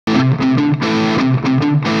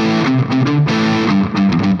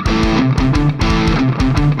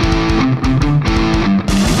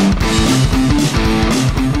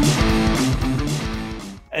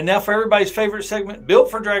And now for everybody's favorite segment, Built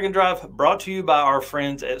for Drag and Drive, brought to you by our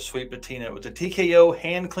friends at Sweet Patina. With the TKO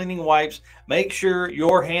hand cleaning wipes, make sure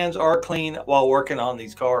your hands are clean while working on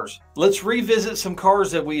these cars. Let's revisit some cars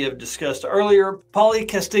that we have discussed earlier. Paulie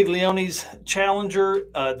Castiglione's Challenger,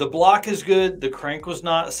 the block is good, the crank was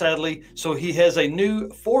not, sadly. So he has a new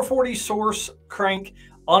 440 Source crank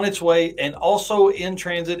on its way, and also in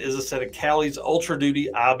transit is a set of Cali's Ultra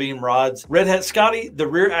Duty I-beam rods. Red Hat Scotty, the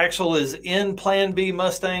rear axle is in Plan B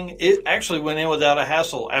Mustang. It actually went in without a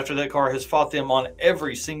hassle after that car has fought them on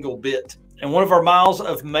every single bit. And one of our Miles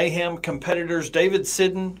of Mayhem competitors, David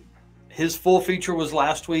Sidden, his full feature was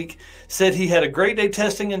last week, said he had a great day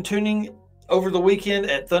testing and tuning over the weekend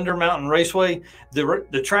at Thunder Mountain Raceway.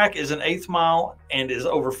 The track is an 1/8 mile and is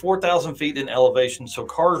over 4,000 feet in elevation, so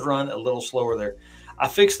cars run a little slower there. I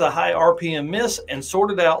fixed the high RPM miss and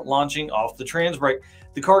sorted out launching off the trans brake.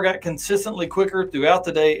 The car got consistently quicker throughout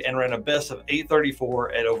the day and ran a best of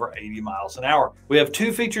 834 at over 80 miles an hour. We have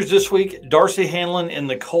two features this week. Darcy Hanlon in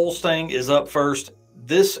the Cole Stang is up first.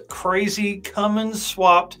 This crazy Cummins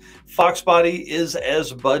swapped Fox body is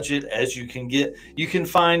as budget as you can get. You can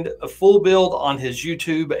find a full build on his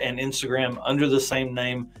YouTube and Instagram under the same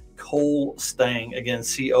name, Cole Stang, again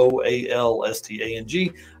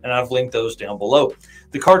COALSTANG, and I've linked those down below.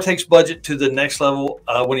 The car takes budget to the next level.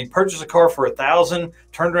 When he purchased a car for $1,000,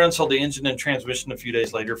 turned around, sold the engine and transmission a few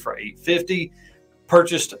days later for $850,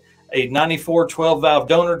 purchased a 94 12-valve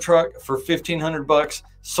donor truck for $1,500,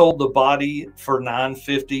 sold the body for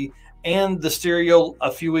 $950, and the stereo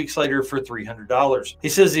a few weeks later for $300. He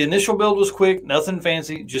says the initial build was quick, nothing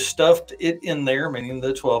fancy, just stuffed it in there, meaning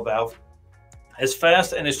the 12-valve, as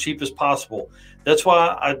fast and as cheap as possible. That's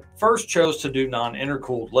why I first chose to do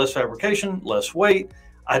non-intercooled. Less fabrication, less weight.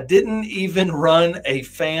 I didn't even run a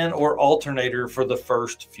fan or alternator for the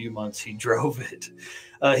first few months he drove it.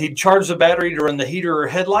 He'd charge the battery to run the heater or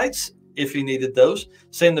headlights if he needed those,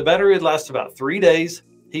 saying the battery would last about 3 days.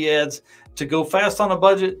 He adds, to go fast on a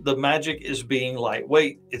budget, the magic is being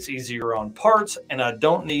lightweight. It's easier on parts, and I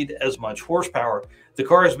don't need as much horsepower. The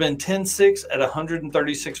car has been 10.6 at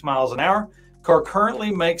 136 miles an hour. Car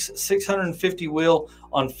currently makes 650 wheel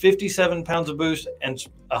on 57 pounds of boost and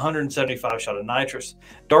 175 shot of nitrous.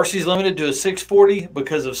 Darcy's limited to a 640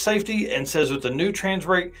 because of safety and says with the new trans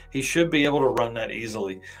brake, he should be able to run that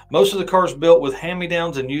easily. Most of the cars built with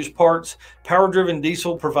hand-me-downs and used parts. Power-driven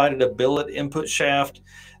diesel provided a billet input shaft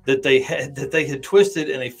that they had twisted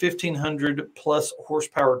in a 1,500 plus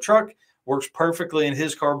horsepower truck. Works perfectly in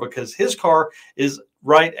his car because his car is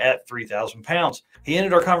right at 3,000 pounds. He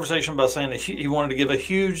ended our conversation by saying that he wanted to give a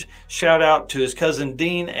huge shout out to his cousin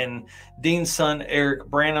Dean and Dean's son Eric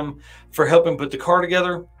Branham for helping put the car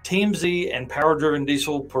together, Team Z and Power Driven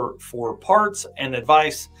Diesel for parts and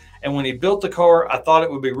advice. And when he built the car, I thought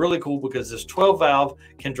it would be really cool because this 12 valve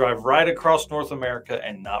can drive right across North America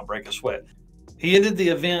and not break a sweat. He ended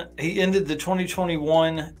the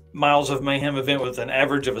 2021 Miles of Mayhem event with an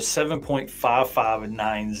average of a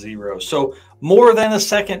 7.5590. So more than a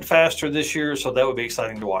second faster this year. So that would be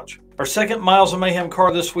exciting to watch. Our second Miles of Mayhem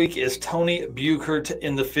car this week is Tony Buchert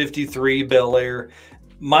in the 53 Bel Air.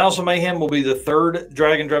 Miles of Mayhem will be the third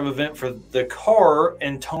drag and drive event for the car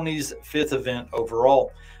and Tony's fifth event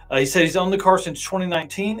overall. He said he's owned the car since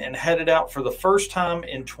 2019 and had it out for the first time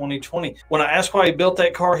in 2020. When I asked why he built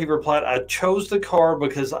that car, he replied, I chose the car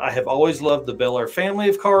because I have always loved the Bel Air family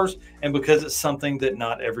of cars and because it's something that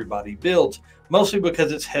not everybody builds, mostly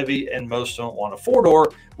because it's heavy and most don't want a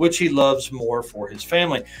four-door, which he loves more for his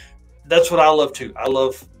family. That's what I love too. I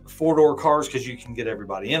love four-door cars because you can get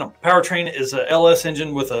everybody in them. Powertrain is a LS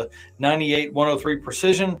engine with a 98-103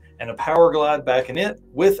 precision and a power glide back in it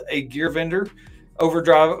with a gear vendor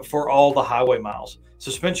overdrive for all the highway miles.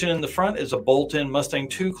 Suspension in the front is a bolt-in Mustang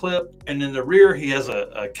 2 clip, and in the rear he has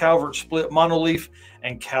a Calvert split monoleaf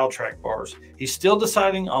and Caltrack bars. He's still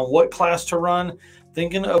deciding on what class to run,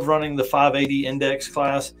 thinking of running the 580 index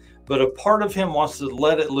class, but a part of him wants to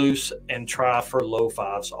let it loose and try for low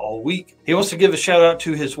fives all week. He wants to give a shout out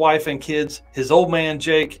to his wife and kids, his old man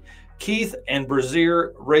Jake, Keith, and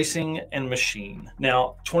Brazier Racing and Machine.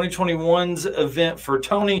 Now, 2021's event for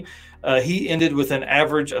Tony, he ended with an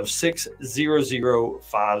average of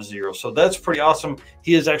 6:0050. So that's pretty awesome.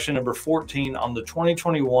 He is actually number 14 on the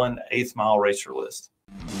 2021 8th Mile Racer list.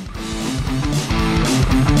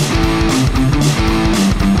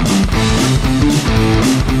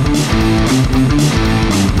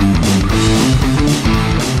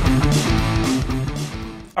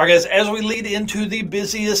 All right, guys, as we lead into the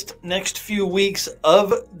busiest next few weeks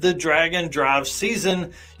of the drag and drive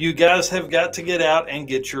season, you guys have got to get out and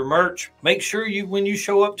get your merch. Make sure when you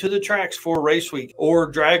show up to the tracks for Race Week or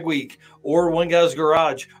Drag Week or One Guy's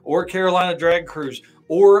Garage or Carolina Drag Cruise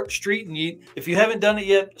or Street and Yeet, if you haven't done it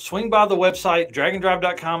yet, swing by the website,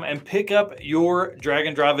 draganddrive.com, and pick up your Drag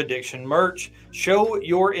and Drive Addiction merch. Show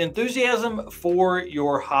your enthusiasm for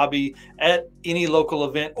your hobby at any local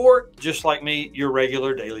event, or just like me, your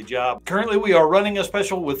regular daily job. Currently, we are running a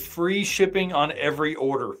special with free shipping on every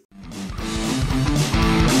order.